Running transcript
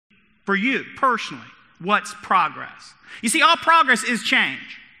For you, personally, what's progress? You see, all progress is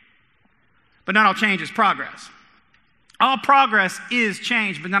change. But not all change is progress. All progress is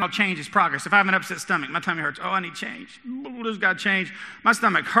change, but not all change is progress. If I have an upset stomach, my tummy hurts. Oh, I need change. This got change. My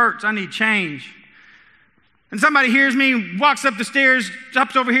stomach hurts. I need change. And somebody hears me, walks up the stairs,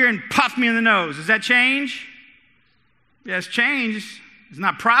 jumps over here, and pops me in the nose. Is that change? Yes, change. It's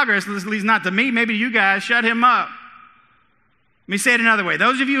not progress, at least not to me. Maybe to you guys. Shut him up. Let me say it another way.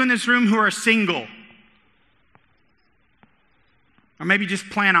 Those of you in this room who are single, or maybe just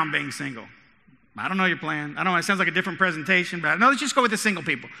plan on being single. I don't know your plan. I don't know, it sounds like a different presentation, but no, let's just go with the single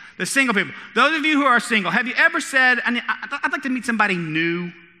people. The single people. Those of you who are single, have you ever said, I'd like to meet somebody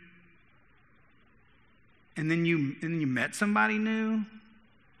new? And then you met somebody new?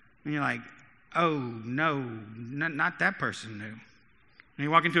 And you're like, oh, no, not that person new. And you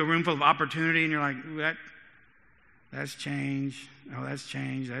walk into a room full of opportunity and you're like, ooh, that's change. Oh, that's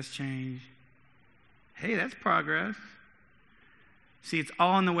change. That's change. Hey, that's progress. See, it's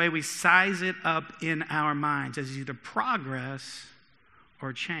all in the way we size it up in our minds as either progress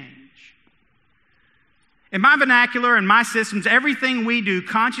or change. In my vernacular and my systems, everything we do,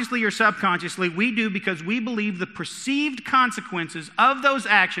 consciously or subconsciously, we do because we believe the perceived consequences of those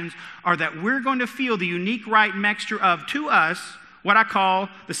actions are that we're going to feel the unique right mixture of, to us, what I call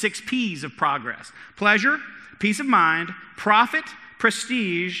the 6 P's of progress. Pleasure, peace of mind, profit,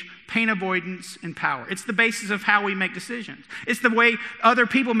 prestige, pain avoidance, and power. It's the basis of how we make decisions. It's the way other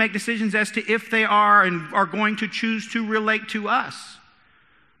people make decisions as to if they are and are going to choose to relate to us.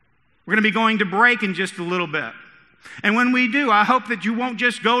 We're going to be going to break in just a little bit. And when we do, I hope that you won't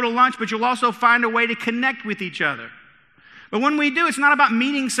just go to lunch, but you'll also find a way to connect with each other. But when we do, it's not about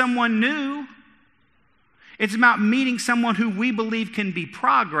meeting someone new. It's about meeting someone who we believe can be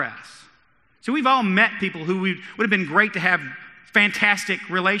progress. So we've all met people who would have been great to have fantastic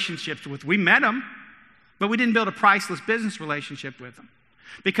relationships with. We met them, but we didn't build a priceless business relationship with them.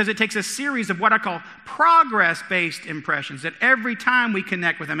 Because it takes a series of what I call progress-based impressions that every time we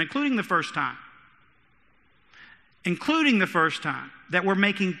connect with them, including the first time, that we're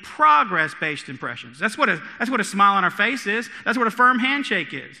making progress-based impressions. That's what a smile on our face is. That's what a firm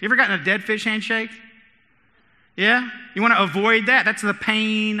handshake is. You ever gotten a dead fish handshake? Yeah? You want to avoid that. That's the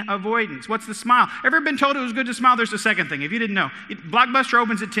pain avoidance. What's the smile? Ever been told it was good to smile? There's a second thing. If you didn't know, Blockbuster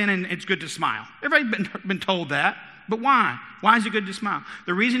opens at 10 and it's good to smile. Everybody's been told that. But why? Why is it good to smile?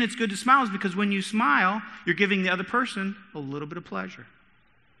 The reason it's good to smile is because when you smile, you're giving the other person a little bit of pleasure.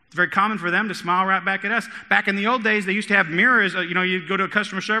 It's very common for them to smile right back at us. Back in the old days, they used to have mirrors. You'd go to a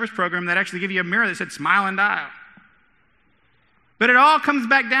customer service program that actually give you a mirror that said smile and dial. But it all comes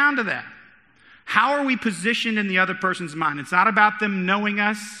back down to that. How are we positioned in the other person's mind? It's not about them knowing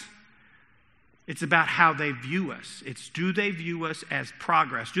us. It's about how they view us. It's, do they view us as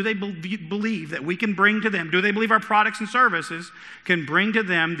progress? Do they believe that we can bring to them, do they believe our products and services can bring to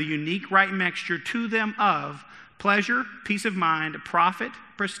them the unique right mixture to them of pleasure, peace of mind, profit,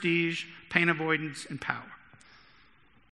 prestige, pain avoidance, and power?